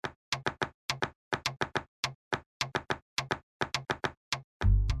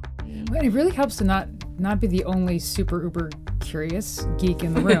Well, it really helps to not be the only super uber curious geek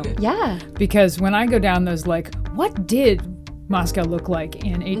in the room. Yeah. Because when I go down those, like, what did Moscow look like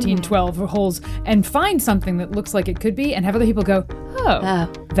in 1812 holes, and find something that looks like it could be, and have other people go,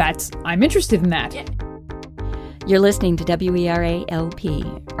 I'm interested in that. Yeah. You're listening to WERA-LP,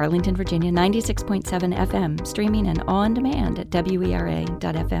 Arlington, Virginia, 96.7 FM, streaming and on demand at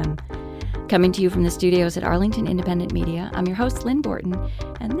WERA.FM. Coming to you from the studios at Arlington Independent Media, I'm your host, Lynn Borton,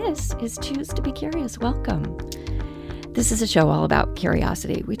 and this is Choose to be Curious. Welcome. This is a show all about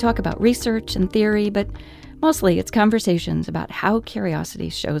curiosity. We talk about research and theory, but mostly it's conversations about how curiosity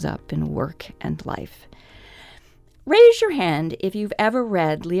shows up in work and life. Raise your hand if you've ever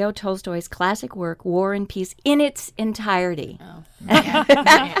read Leo Tolstoy's classic work, War and Peace, in its entirety. Oh. Not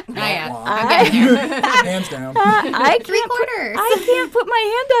yet. Hands down. I Three-quarters. I can't put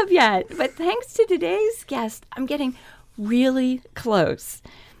my hand up yet, but thanks to today's guest, I'm getting really close.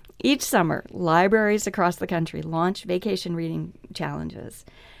 Each summer, libraries across the country launch vacation reading challenges.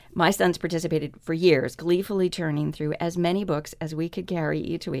 My sons participated for years, gleefully churning through as many books as we could carry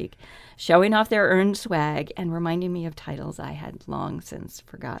each week, showing off their earned swag and reminding me of titles I had long since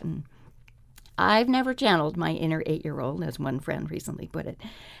forgotten. I've never channeled my inner 8-year-old, as one friend recently put it,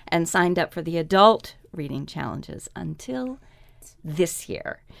 and signed up for the adult reading challenges until this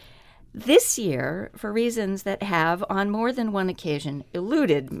year. This year, for reasons that have, on more than one occasion,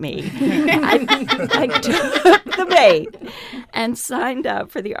 eluded me, I took the bait and signed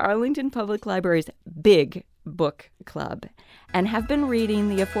up for the Arlington Public Library's Big Book Club and have been reading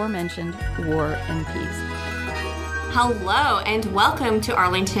the aforementioned War and Peace. Hello, and welcome to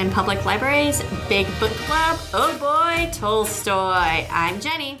Arlington Public Library's Big Book Club. Oh boy, Tolstoy. I'm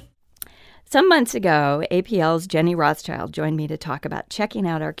Jenny. Some months ago, APL's Jenny Rothschild joined me to talk about checking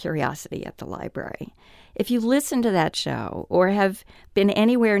out our curiosity at the library. If you listened to that show or have been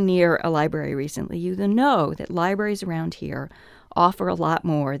anywhere near a library recently, you know that libraries around here offer a lot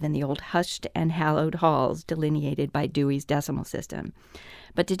more than the old hushed and hallowed halls delineated by Dewey's Decimal System.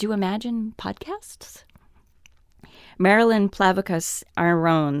 But did you imagine podcasts? Marilyn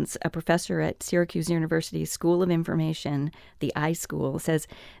Plavicus-Aarons, a professor at Syracuse University's School of Information, the iSchool, says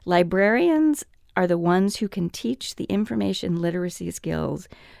librarians are the ones who can teach the information literacy skills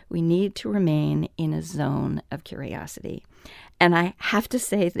we need to remain in a zone of curiosity. And I have to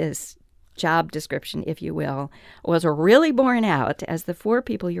say this job description, if you will, was really borne out as the 4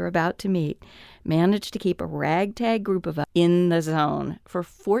 people you're about to meet managed to keep a ragtag group of us in the zone for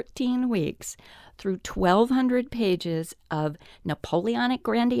 14 weeks through 1,200 pages of Napoleonic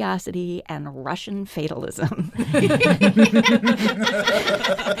grandiosity and Russian fatalism.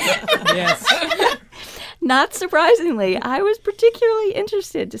 Yes. Not surprisingly, I was particularly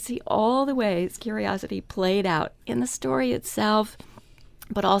interested to see all the ways curiosity played out in the story itself,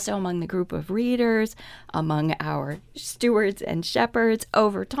 but also among the group of readers, among our stewards and shepherds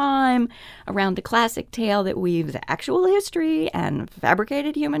over time, around the classic tale that weaves actual history and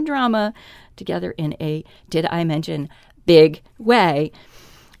fabricated human drama together in a, did I mention, big way.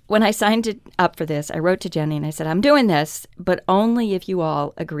 When I signed up for this, I wrote to Jenny and I said, I'm doing this, but only if you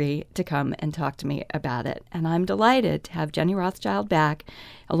all agree to come and talk to me about it. And I'm delighted to have Jenny Rothschild back,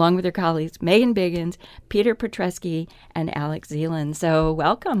 along with her colleagues Megan Biggins, Peter Petresky, and Alex Zeland. So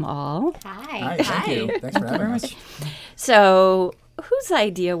welcome all. Hi. Thank you. Thanks for having us. So whose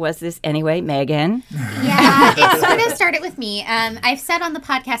idea was this anyway, Megan? Yeah, it sort of started with me. I've said on the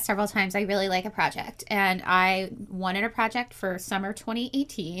podcast several times I really like a project, and I wanted a project for summer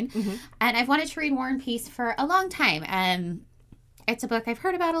 2018, and I've wanted to read War and Peace for a long time. It's a book I've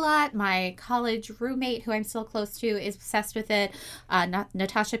heard about a lot. My college roommate, who I'm still close to, is obsessed with it.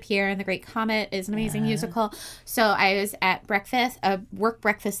 Natasha Pierre and the Great Comet is an amazing musical. So I was at breakfast, a work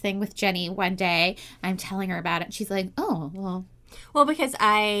breakfast thing with Jenny one day. I'm telling her about it. And she's like, oh, well. Well, because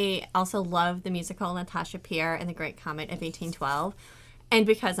I also love the musical Natasha Pierre and the Great Comet of 1812. And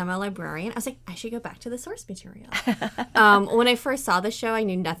because I'm a librarian, I was like, I should go back to the source material. When I first saw the show, I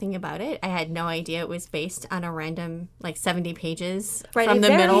knew nothing about it. I had no idea it was based on a random, 70 pages from the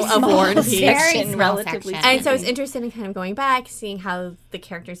middle of War and Peace. Very small relatively. section. And so I was interested in kind of going back, seeing how the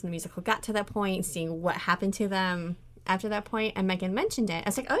characters in the musical got to that point, seeing what happened to them after that point. And Megan mentioned it. I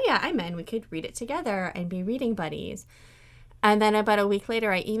was like, oh yeah, I'm in. We could read it together and be reading buddies. And then about a week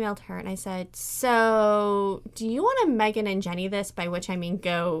later, I emailed her and I said, so do you want to Megan and Jenny this, by which I mean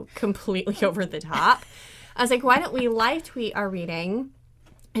go completely over the top? I was like, why don't we live tweet our reading,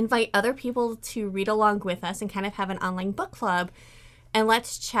 invite other people to read along with us and kind of have an online book club, And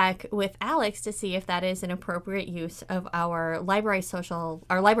let's check with Alex to see if that is an appropriate use of our library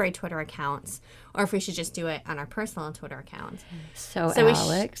Twitter accounts, or if we should just do it on our personal Twitter accounts. So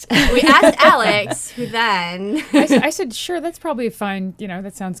Alex. We asked Alex, who then... I said, sure, that's probably fine.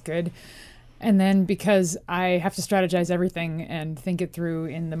 That sounds good. And then because I have to strategize everything and think it through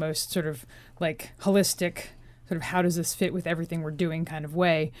in the most sort of like holistic, sort of how does this fit with everything we're doing kind of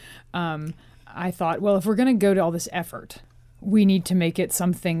way, I thought, well, if we're going to go to all this effort, we need to make it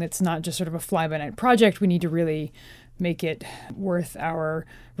something that's not just sort of a fly-by-night project. We need to really make it worth our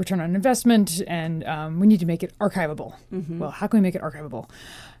return on investment, and we need to make it archivable. Mm-hmm. Well, how can we make it archivable?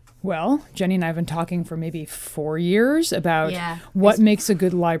 Well, Jenny and I have been talking for maybe 4 years about what makes a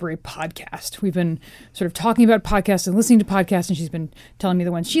good library podcast. We've been sort of talking about podcasts and listening to podcasts, and she's been telling me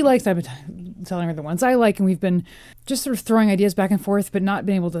the ones she likes. I've been telling her the ones I like, and we've been just sort of throwing ideas back and forth, but not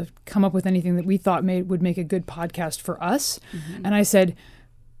being able to come up with anything that we thought would make a good podcast for us. Mm-hmm. And I said,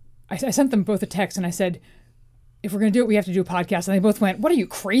 I sent them both a text, and I said, if we're going to do it, we have to do a podcast. And they both went, what, are you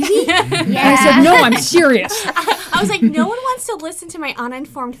crazy? And I said, no, I'm serious. I was like, no one wants to listen to my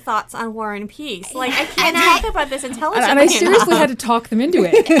uninformed thoughts on War and Peace. Like, I can't talk about this intelligently. And I seriously had to talk them into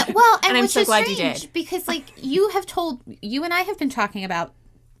it. Well, and I'm which so is glad strange, you did. because like you and I have been talking about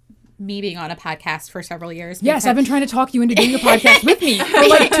me being on a podcast for several years. Yes, I've been trying to talk you into doing a podcast with me for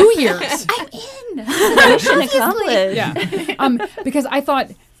like 2 years. I'm in. Mission accomplished. Yeah. Because I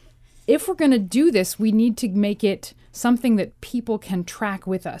thought, if we're going to do this, we need to make it something that people can track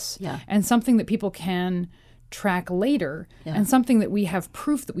with us, and something that people can track later, and something that we have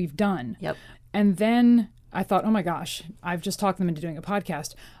proof that we've done. Yep. And then I thought, oh my gosh, I've just talked them into doing a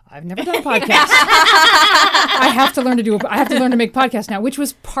podcast. I've never done a podcast. I have to learn to make podcasts now, which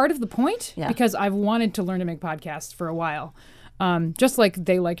was part of the point, because I've wanted to learn to make podcasts for a while. Just like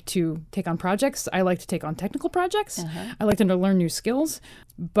they like to take on projects, I like to take on technical projects. I like to learn new skills,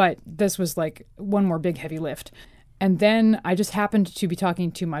 but this was like one more big heavy lift. And then I just happened to be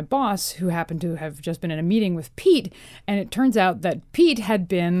talking to my boss, who happened to have just been in a meeting with Pete, and it turns out that Pete had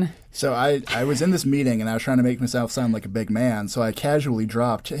been... So I was in this meeting, and I was trying to make myself sound like a big man, so I casually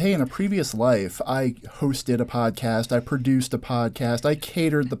dropped, hey, in a previous life, I hosted a podcast, I produced a podcast, I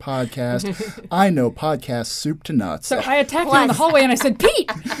catered the podcast, I know podcasts soup to nuts. So I attacked him in the hallway, and I said,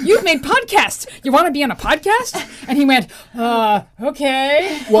 Pete, you've made podcasts. You want to be on a podcast? And he went,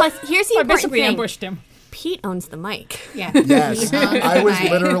 okay. Well, plus, here's the I important basically thing. ambushed him. Pete owns the mic. Yeah. Yes, I was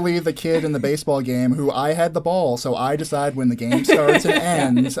literally the kid in the baseball game who I had the ball, so I decide when the game starts and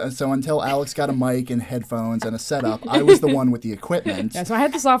ends. So until Alex got a mic and headphones and a setup, I was the one with the equipment. Yeah, so I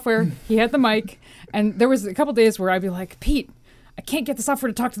had the software, he had the mic, and there was a couple days where I'd be like, Pete, I can't get the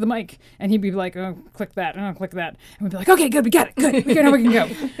software to talk to the mic. And he'd be like, oh, click that, click that. And we'd be like, okay, good, we got it, good, we know we can go.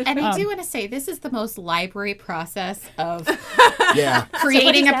 And I do want to say, this is the most library process of Yeah.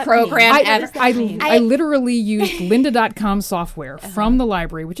 creating a program ever. I literally used lynda.com software from the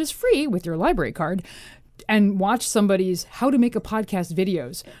library, which is free with your library card, and watch somebody's how to make a podcast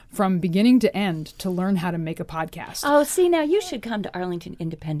videos from beginning to end to learn how to make a podcast. Oh, see, now you should come to Arlington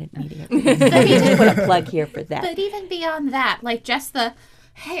Independent Media. Let me just put a plug here for that. But even beyond that, like just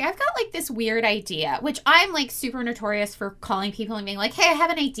hey, I've got like this weird idea, which I'm like super notorious for calling people and being like, hey, I have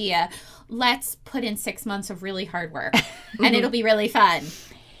an idea. Let's put in 6 months of really hard work and it'll be really fun.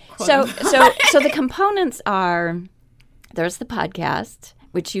 So the components are, there's the podcast,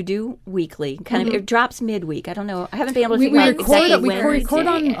 which you do weekly. Kind of, it drops midweek. I don't know. I haven't been able to figure out exactly when. We record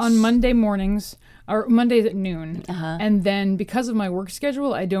on Monday mornings, or Mondays at noon. And then because of my work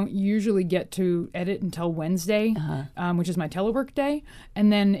schedule, I don't usually get to edit until Wednesday, which is my telework day.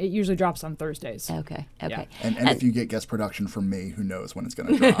 And then it usually drops on Thursdays. Okay. Yeah. And if you get guest production from me, who knows when it's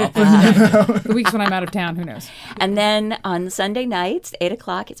going to drop. The weeks when I'm out of town, who knows? And then on Sunday nights, 8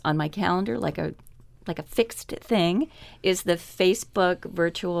 o'clock, it's on my calendar like a fixed thing, is the Facebook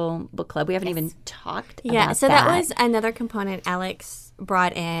virtual book club. We haven't even talked about that. Yeah, so that was another component Alex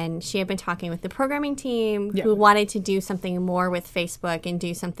brought in. She had been talking with the programming team who wanted to do something more with Facebook and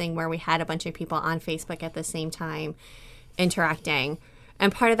do something where we had a bunch of people on Facebook at the same time interacting.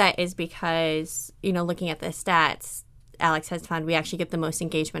 And part of that is because, looking at the stats, Alex has found we actually get the most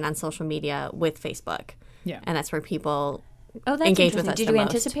engagement on social media with Facebook. Yeah. And that's where people that's engage with us Did the you most.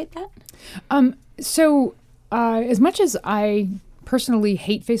 anticipate that? So as much as I personally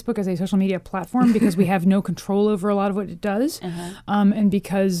hate Facebook as a social media platform because we have no control over a lot of what it does, and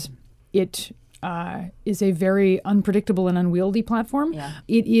because it is a very unpredictable and unwieldy platform,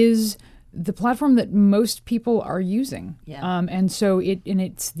 it is the platform that most people are using. And so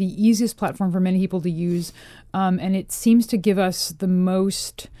it's the easiest platform for many people to use, and it seems to give us the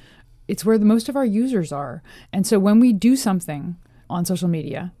most... It's where the most of our users are. And so when we do something on social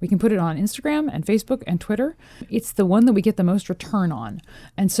media. We can put it on Instagram and Facebook and Twitter. It's the one that we get the most return on.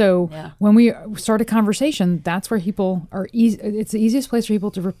 And so when we start a conversation, that's where people are it's the easiest place for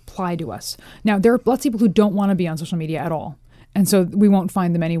people to reply to us. Now, there are lots of people who don't want to be on social media at all. And so we won't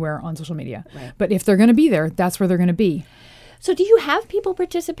find them anywhere on social media. Right. But if they're going to be there, that's where they're going to be. So do you have people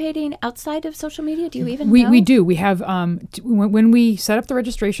participating outside of social media? Do you even know? We do. We have, when we set up the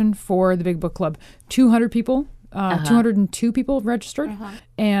registration for the Big Book Club, 200 people, 202 people registered.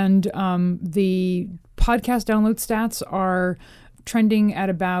 And the podcast download stats are trending at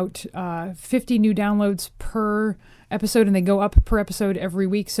about 50 new downloads per episode, and they go up per episode every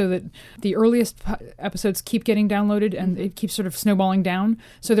week, so that the earliest episodes keep getting downloaded, and it keeps sort of snowballing down.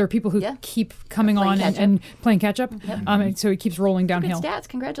 So there are people who keep coming on and playing catch up, and so it keeps rolling downhill. Good stats.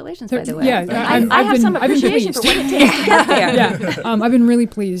 Congratulations, by the way. Yeah, I have some appreciation for what it takes to get there. I've been really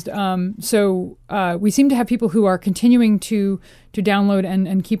pleased. So we seem to have people who are continuing to download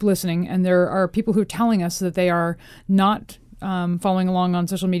and keep listening, and there are people who are telling us that they are not following along on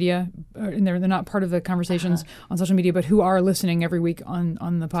social media, and they're not part of the conversations on social media, but who are listening every week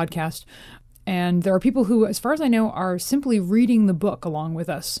on the podcast. And there are people who, as far as I know, are simply reading the book along with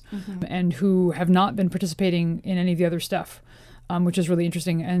us, and who have not been participating in any of the other stuff, which is really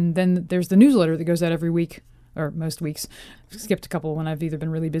interesting. And then there's the newsletter that goes out every week, or most weeks. I've skipped a couple when I've either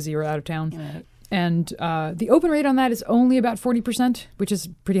been really busy or out of town. Right. And the open rate on that is only about 40%, which is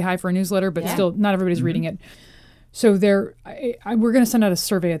pretty high for a newsletter, but still not everybody's reading it. So we're going to send out a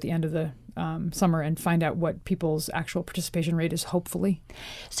survey at the end of the summer and find out what people's actual participation rate is, hopefully.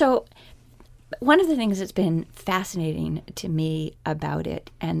 So one of the things that's been fascinating to me about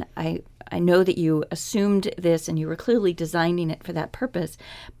it, and I know that you assumed this and you were clearly designing it for that purpose,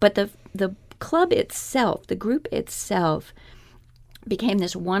 but the club itself, the group itself, became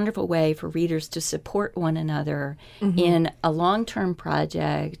this wonderful way for readers to support one another in a long-term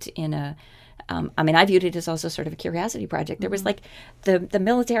project, in a I viewed it as also sort of a curiosity project. There was like the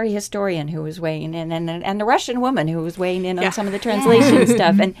military historian who was weighing in, and the Russian woman who was weighing in on some of the translation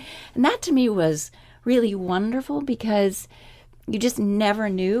stuff. And that to me was really wonderful, because you just never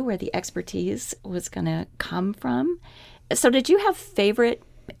knew where the expertise was going to come from. So did you have favorite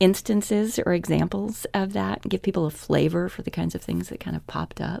instances or examples of that, and give people a flavor for the kinds of things that kind of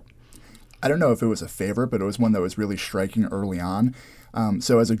popped up? I don't know if it was a favorite, but it was one that was really striking early on.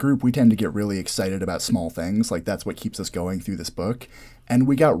 So as a group, we tend to get really excited about small things. Like, that's what keeps us going through this book. And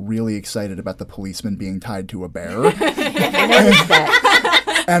we got really excited about the policeman being tied to a bear. I noticed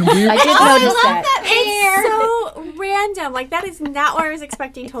that. And I did notice that. It's so random. Like, that is not where I was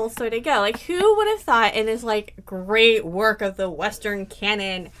expecting Tolstoy to go. Like, who would have thought in his, like, great work of the Western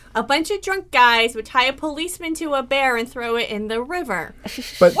canon, a bunch of drunk guys would tie a policeman to a bear and throw it in the river?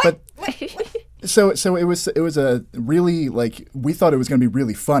 But So it was a really, like, we thought it was going to be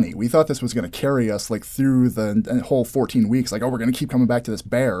really funny. We thought this was going to carry us, like, through the whole 14 weeks. Like, oh, we're going to keep coming back to this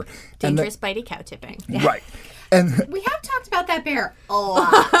bear. Dangerous bitey cow tipping. Right. And we have talked about that bear a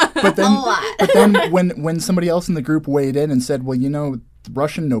lot. But then when somebody else in the group weighed in and said, well, you know, the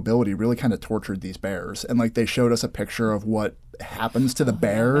Russian nobility really kind of tortured these bears, and like they showed us a picture of what happens to the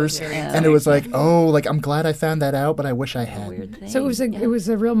bears, and it was like, oh, like, I'm glad I found that out, but I wish I hadn't. So it was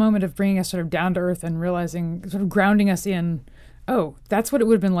a real moment of bringing us sort of down to earth and realizing, sort of grounding us in, oh, that's what it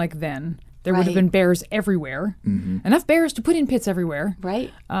would have been like then. There would have been bears everywhere, enough bears to put in pits everywhere.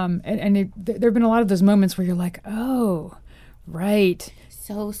 Right. And there have been a lot of those moments where you're like, oh, right.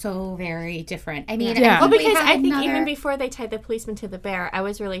 So very different. I mean, well, because I think even before they tied the policeman to the bear, I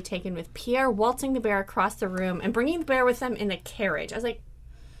was really taken with Pierre waltzing the bear across the room and bringing the bear with them in a carriage. I was like,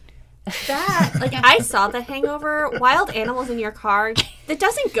 that, like, I saw The Hangover, wild animals in your car. That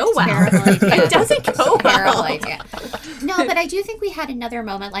doesn't go well. It doesn't go well. Idea. No, but I do think we had another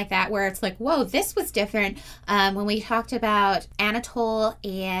moment like that where it's like, whoa, this was different. When we talked about Anatole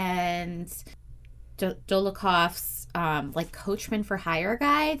and Dolokhov's like coachman for hire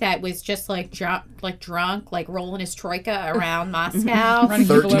guy that was just like drunk, like rolling his troika around Moscow, running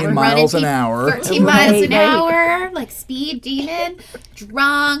 13 miles an hour, 13 miles an hour, like speed demon,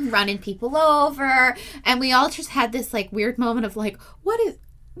 drunk, running people over, and we all just had this like weird moment of like, what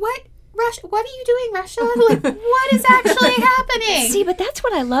Russia, what are you doing, Russia? Like, what is actually happening? See, but that's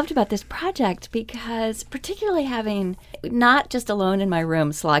what I loved about this project, because particularly having not just alone in my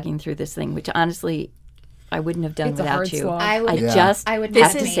room slogging through this thing, which honestly I wouldn't have done without you. I would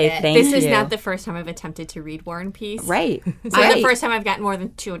have to say thank you. This is not the first time I've attempted to read War and Peace. Right. This is the first time I've gotten more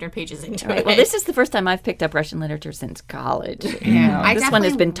than 200 pages into it. Well, this is the first time I've picked up Russian literature since college. Yeah. This one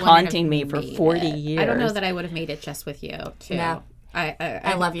has been taunting me for 40 years. I don't know that I would have made it just with you, too. No.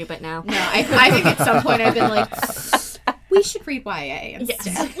 I love you, but no. No, I think at some point I've been like, We should read YA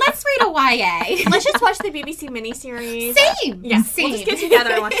instead. Let's read a YA. Let's just watch the BBC miniseries. Same. Yeah, Same. we'll just get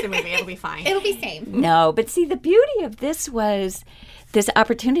together and watch the movie. It'll be fine. It'll be same. No, but see, the beauty of this was this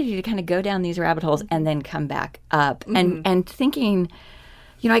opportunity to kind of go down these rabbit holes and then come back up. And thinking,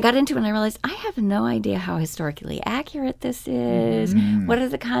 I got into it and I realized I have no idea how historically accurate this is. What are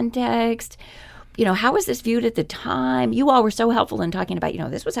the context? How was this viewed at the time? You all were so helpful in talking about,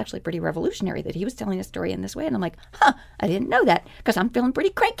 this was actually pretty revolutionary that he was telling a story in this way. And I'm like, I didn't know that because I'm feeling pretty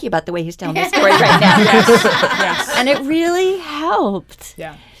cranky about the way he's telling the story right now. Yes. And it really helped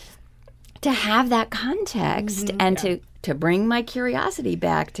Yeah. to have that context and to bring my curiosity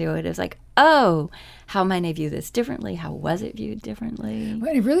back to it. It was like, oh, how might I view this differently? How was it viewed differently?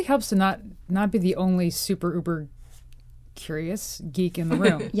 Well, it really helps to not be the only super uber curious geek in the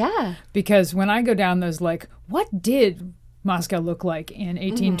room. Yeah. Because when I go down those, like, what did Moscow look like in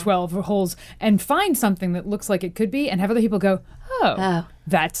 1812 holes and find something that looks like it could be and have other people go,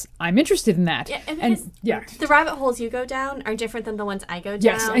 I'm interested in that. Yeah, and the rabbit holes you go down are different than the ones I go down.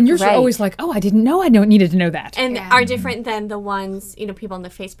 Yes, and yours are Right. always like, I didn't know I needed to know that. And are different than the ones, people in the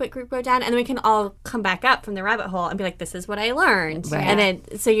Facebook group go down. And then we can all come back up from the rabbit hole and be like, this is what I learned. Right. And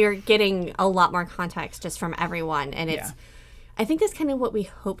then, so you're getting a lot more context just from everyone. And it's, I think that's kind of what we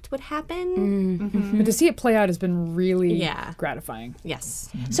hoped would happen. But to see it play out has been really Yeah. gratifying. Yes.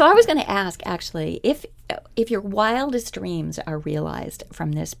 So I was going to ask, actually, if your wildest dreams are realized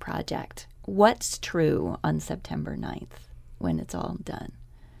from this project, what's true on September 9th when it's all done?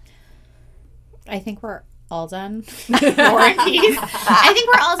 I think we're all done. War and Peace. I think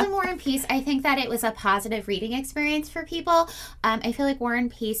we're all done War and Peace. I think that it was a positive reading experience for people. I feel like War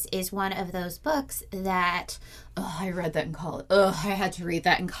and Peace is one of those books that, I read that in college. I had to read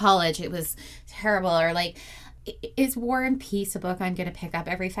that in college. It was terrible. Or like, is War and Peace a book I'm going to pick up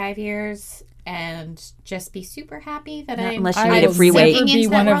every 5 years and just be super happy that I'm unless you I need a will free weight. never be into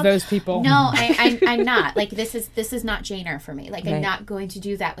that one of world? those people. No, I'm not. Like, this is not Jane Eyre for me. Like, I'm Right. not going to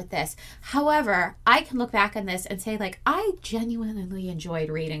do that with this. However, I can look back on this and say, like, I genuinely enjoyed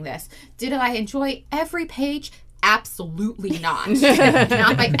reading this. Did I enjoy every page? Absolutely not.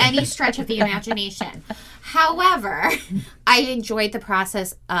 Not by any stretch of the imagination. However, I enjoyed the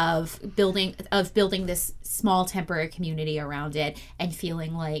process of building this small temporary community around it and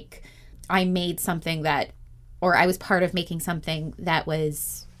feeling like I made something or I was part of making something that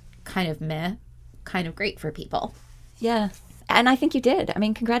was kind of meh, kind of great for people. Yeah. And I think you did. I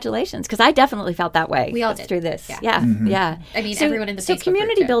mean, congratulations, because I definitely felt that way. We all did. Through this. Yeah. Yeah. I mean, everyone in the So Facebook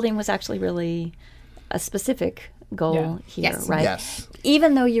community group, too. building was actually really a specific goal here, Yes. right? Yes.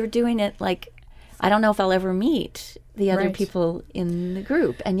 Even though you're doing it like, I don't know if I'll ever meet the other Right. people in the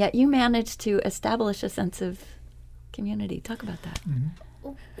group, and yet you managed to establish a sense of community. Talk about that.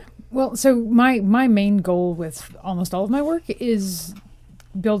 Well, so my main goal with almost all of my work is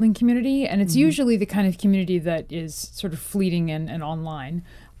building community, and it's usually the kind of community that is sort of fleeting and online.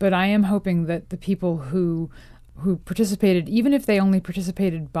 But I am hoping that the people who participated, even if they only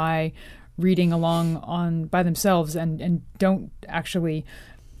participated by reading along by themselves and don't actually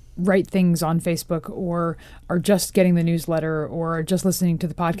write things on Facebook or are just getting the newsletter or are just listening to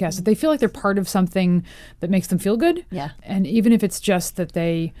the podcast, that they feel like they're part of something that makes them feel good. Yeah. And even if it's just that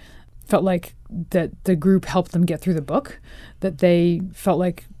they felt like that the group helped them get through the book, that they felt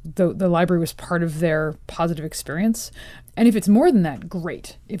like the library was part of their positive experience. And if it's more than that,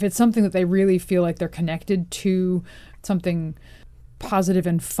 great. If it's something that they really feel like they're connected to, something positive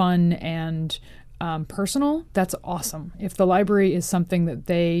and fun and personal, that's awesome. If the library is something that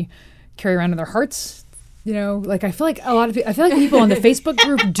they carry around in their hearts, like I feel like people on the Facebook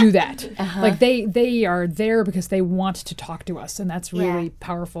group do that. Like they are there because they want to talk to us, and that's really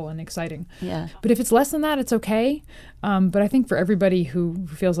powerful and exciting. Yeah. But if it's less than that, it's okay. But I think for everybody who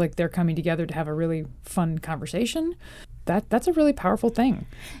feels like they're coming together to have a really fun conversation, that's a really powerful thing.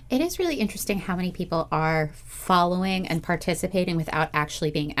 It is really interesting how many people are following and participating without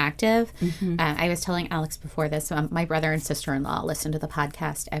actually being active. I was telling Alex before this, my brother and sister-in-law listen to the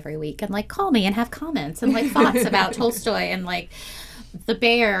podcast every week and like call me and have comments and like thoughts about Tolstoy and like the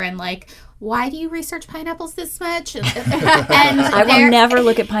bear and like, why do you research pineapples this much? And I will never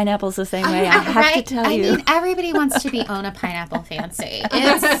look at pineapples the same way. I have to tell you. I mean, everybody wants to own a pineapple fancy.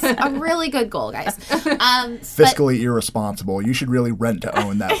 It's a really good goal, guys. Fiscally irresponsible. You should really rent to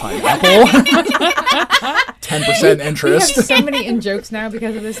own that pineapple. 10% We have interest. so many in-jokes now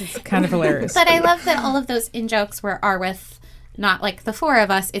because of this. It's kind of hilarious. But I love that all of those in-jokes are with not like the four of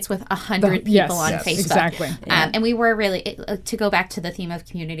us, it's with 100 people yes, on yes, Facebook. exactly. And we were really, to go back to the theme of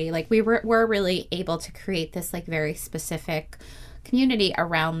community, like we're really able to create this like very specific community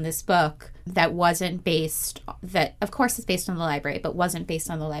around this book that wasn't based, that of course is based on the library, but wasn't based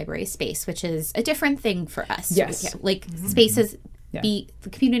on the library space, which is a different thing for us. Yes. Like spaces, the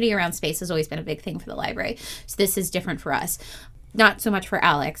community around space has always been a big thing for the library. So this is different for us. Not so much for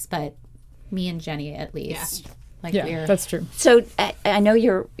Alex, but me and Jenny at least. Like Yeah, that's true. So I know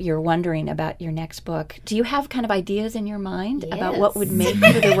you're wondering about your next book. Do you have kind of ideas in your mind about what would make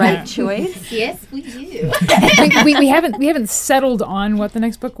for the right choice? Yes, we do. we haven't settled on what the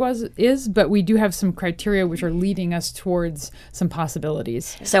next book is, but we do have some criteria which are leading us towards some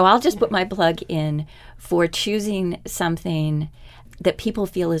possibilities. So I'll just put my plug in for choosing something that people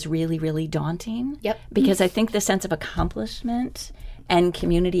feel is really, really daunting. Yep. Because I think the sense of accomplishment and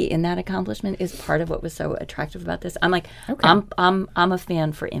community in that accomplishment is part of what was so attractive about this. I'm like, I'm a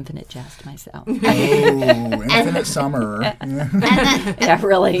fan for Infinite Jest myself. Oh, Infinite Summer. Yeah,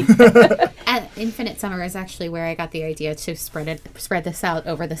 really. And Infinite Summer is actually where I got the idea to spread this out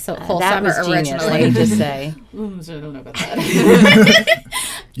over the whole That summer was genius, originally. let me just say. So I don't know about that.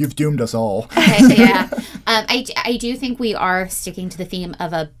 You've doomed us all. Yeah. I do think we are sticking to the theme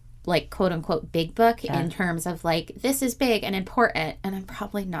of a, like, quote unquote big book in terms of like, this is big and important, and I'm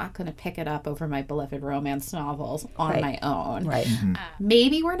probably not going to pick it up over my beloved romance novels on my own. Right.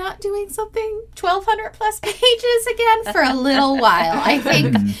 Maybe we're not doing something 1,200 plus pages again for a little while. I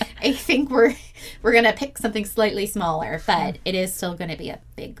think we're going to pick something slightly smaller, but it is still going to be a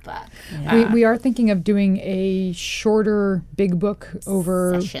big book. We are thinking of doing a shorter big book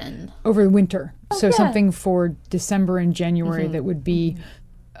over winter. So something for December and January that would be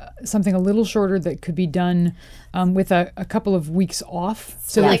something a little shorter that could be done with a couple of weeks off,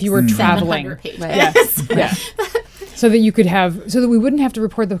 so that if you were traveling, so that you could so that we wouldn't have to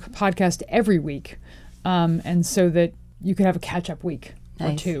record the podcast every week, and so that you could have a catch-up week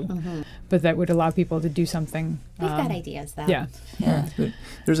or two, but that would allow people to do something. We've got ideas, though. Yeah.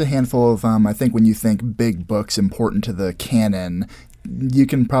 There's a handful of, I think when you think big books important to the canon, you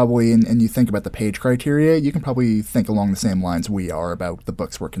can probably, and you think about the page criteria, you can probably think along the same lines we are about the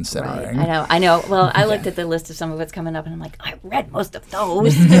books we're considering. I know. Well, I looked at the list of some of what's coming up, and I'm like, I read most of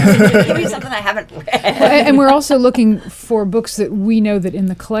those. Give me something I haven't read. And we're also looking for books that we know that in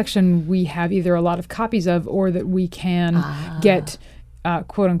the collection we have either a lot of copies of, or that we can get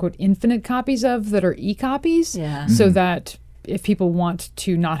quote unquote infinite copies of that are e-copies, so that if people want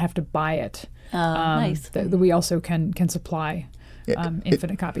to not have to buy it, nice. that we also can supply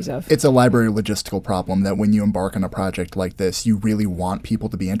infinite copies of. It's a library logistical problem that when you embark on a project like this, you really want people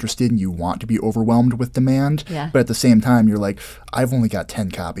to be interested and you want to be overwhelmed with demand. Yeah. But at the same time, you're like, I've only got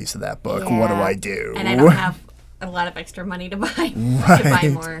 10 copies of that book. What do I do? And I don't have a lot of extra money to buy to buy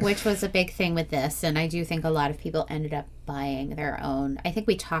more. Which was a big thing with this, and I do think a lot of people ended up buying their own. I think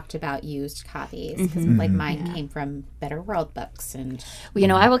we talked about used copies, because like mine came from Better World Books. And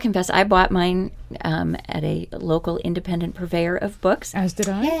Well, I will confess, I bought mine at a local independent purveyor of books. As did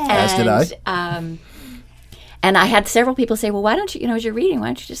I. As did I. And I had several people say, well, why don't you, as you're reading, why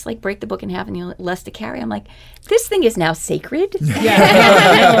don't you just like break the book in half and you'll less to carry? I'm like, this thing is now sacred. No,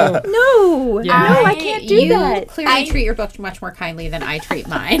 I can't do that. You clearly treat your book much more kindly than I treat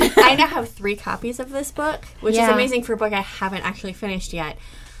mine. I now have 3 copies of this book, which is amazing for a book I haven't actually finished yet,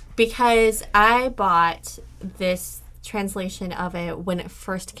 because I bought this translation of it when it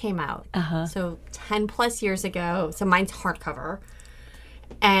first came out. So 10 plus years ago. So mine's hardcover,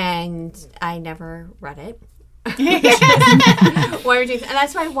 and I never read it. And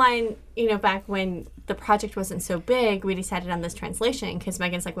that's why back when the project wasn't so big, we decided on this translation, because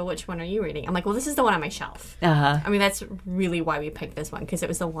Megan's like, well, which one are you reading? I'm like, well, this is the one on my shelf. I mean, that's really why we picked this one, because it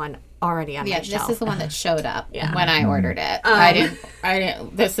was the one already on my shelf. This is the one that showed up when I ordered it. I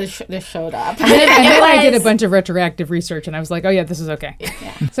didn't. This showed up. And then I did a bunch of retroactive research, and I was like, oh yeah, this is okay.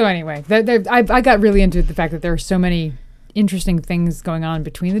 So anyway, I got really into the fact that there are so many interesting things going on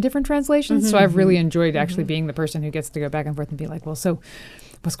between the different translations. So I've really enjoyed actually being the person who gets to go back and forth and be like, well, so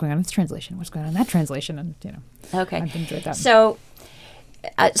what's going on in this translation? What's going on in that translation? And Okay. I've enjoyed that. So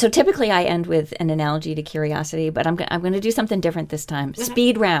typically I end with an analogy to curiosity, but I'm going to do something different this time.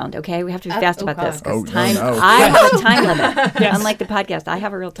 Speed round, okay? We have to be fast about this. 'Cause I have a time limit. Unlike the podcast, I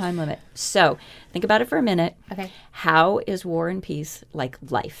have a real time limit. So think about it for a minute. Okay. How is War and Peace like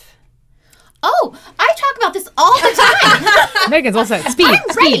life? Oh, I talk about this all the time. Megan's all set. Speed. I'm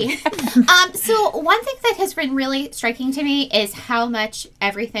ready. So one thing that has been really striking to me is how much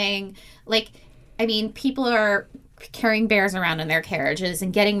everything, people are carrying bears around in their carriages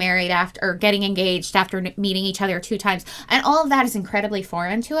and getting married or getting engaged after meeting each other 2 times. And all of that is incredibly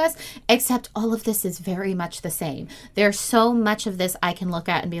foreign to us, except all of this is very much the same. There's so much of this I can look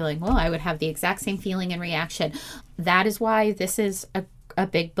at and be like, well, I would have the exact same feeling and reaction. That is why this is a a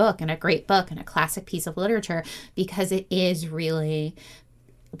big book and a great book and a classic piece of literature, because it is really,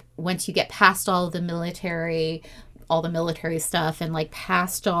 once you get past all the military stuff and like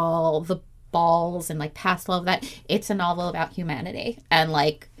past all the balls and like past all of that, it's a novel about humanity and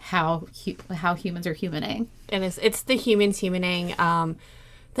like how humans are humaning. And it's the humans humaning.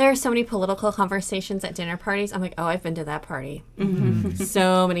 There are so many political conversations at dinner parties. I'm like, oh, I've been to that party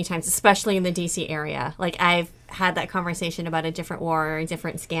so many times, especially in the DC area. Like, I've had that conversation about a different war or a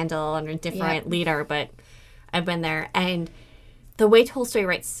different scandal and a different leader, but I've been there. And the way Tolstoy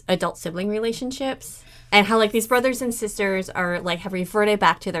writes adult sibling relationships and how, like, these brothers and sisters are, like, have reverted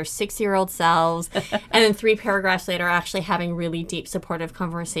back to their 6-year-old selves, and then 3 paragraphs later are actually having really deep, supportive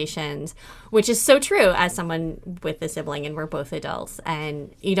conversations, which is so true as someone with a sibling, and we're both adults.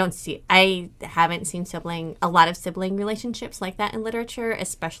 And I haven't seen a lot of sibling relationships like that in literature,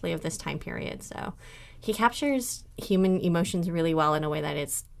 especially of this time period. So he captures human emotions really well in a way that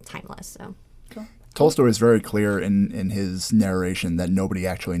is timeless. So. Tolstoy is very clear in his narration that nobody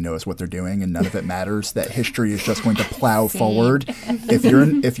actually knows what they're doing and none of it matters, that history is just going to plow forward.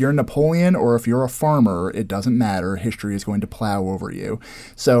 If you're Napoleon or if you're a farmer, it doesn't matter. History is going to plow over you.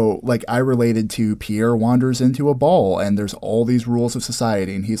 So, like, I related to Pierre wanders into a ball and there's all these rules of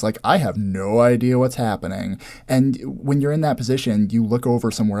society and he's like, I have no idea what's happening. And when you're in that position, you look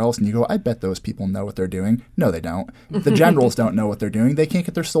over somewhere else and you go, I bet those people know what they're doing. No, they don't. The generals don't know what they're doing. They can't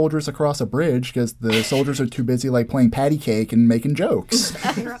get their soldiers across a bridge because the soldiers are too busy like playing patty cake and making jokes.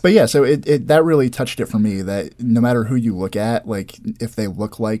 But yeah, so it that really touched it for me, that no matter who you look at, like, if they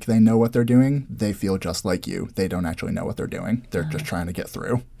look like they know what they're doing, they feel just like you. They don't actually know what they're doing. They're just trying to get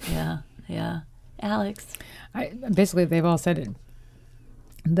through. Yeah. Alex? Basically, they've all said it.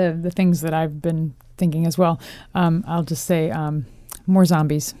 The things that I've been thinking as well. I'll just say more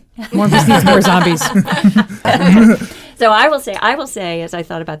zombies. More zombies. So I will say, as I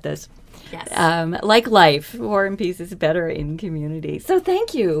thought about this, Yes. Like life, War and Peace is better in community. So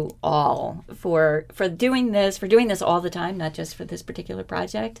thank you all for doing this all the time, not just for this particular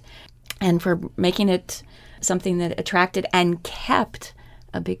project, and for making it something that attracted and kept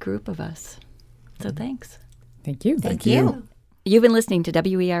a big group of us. So thanks. Thank you. Thank you. You've been listening to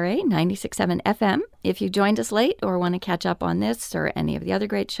WERA 96.7 FM. If you joined us late or want to catch up on this or any of the other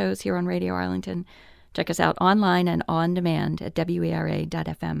great shows here on Radio Arlington, check us out online and on demand at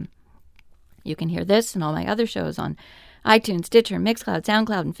WERA.FM. You can hear this and all my other shows on iTunes, Stitcher, Mixcloud,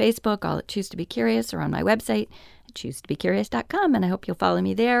 SoundCloud, and Facebook, all at Choose to Be Curious, or on my website at choosetobecurious.com. And I hope you'll follow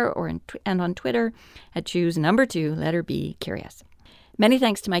me there and on Twitter at choose2Curious. Many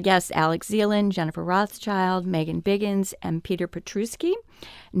thanks to my guests, Alex Zeland, Jennifer Rothschild, Megan Biggins, and Peter Petruski,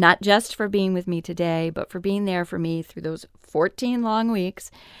 not just for being with me today, but for being there for me through those 14 long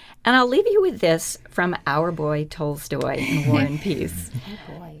weeks. And I'll leave you with this from our boy Tolstoy in War and Peace. Oh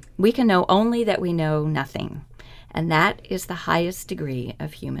boy. We can know only that we know nothing, and that is the highest degree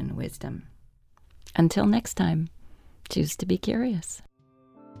of human wisdom. Until next time, choose to be curious.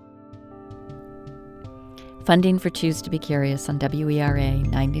 Funding for Choose to Be Curious on WERA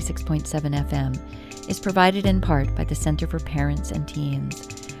 96.7 FM is provided in part by the Center for Parents and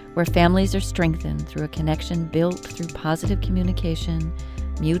Teens, where families are strengthened through a connection built through positive communication,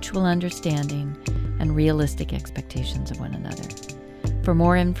 mutual understanding, and realistic expectations of one another. For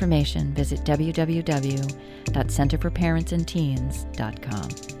more information, visit www.centerforparentsandteens.com.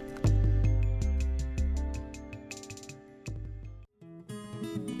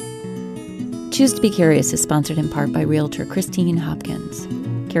 Choose to Be Curious is sponsored in part by Realtor Christine Hopkins.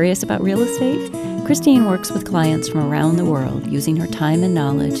 Curious about real estate? Christine works with clients from around the world using her time and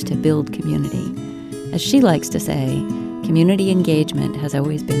knowledge to build community. As she likes to say, community engagement has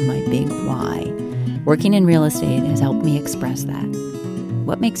always been my big why. Working in real estate has helped me express that.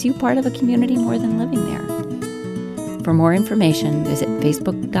 What makes you part of a community more than living there? For more information, visit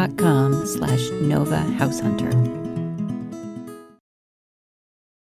facebook.com/Nova House Hunter.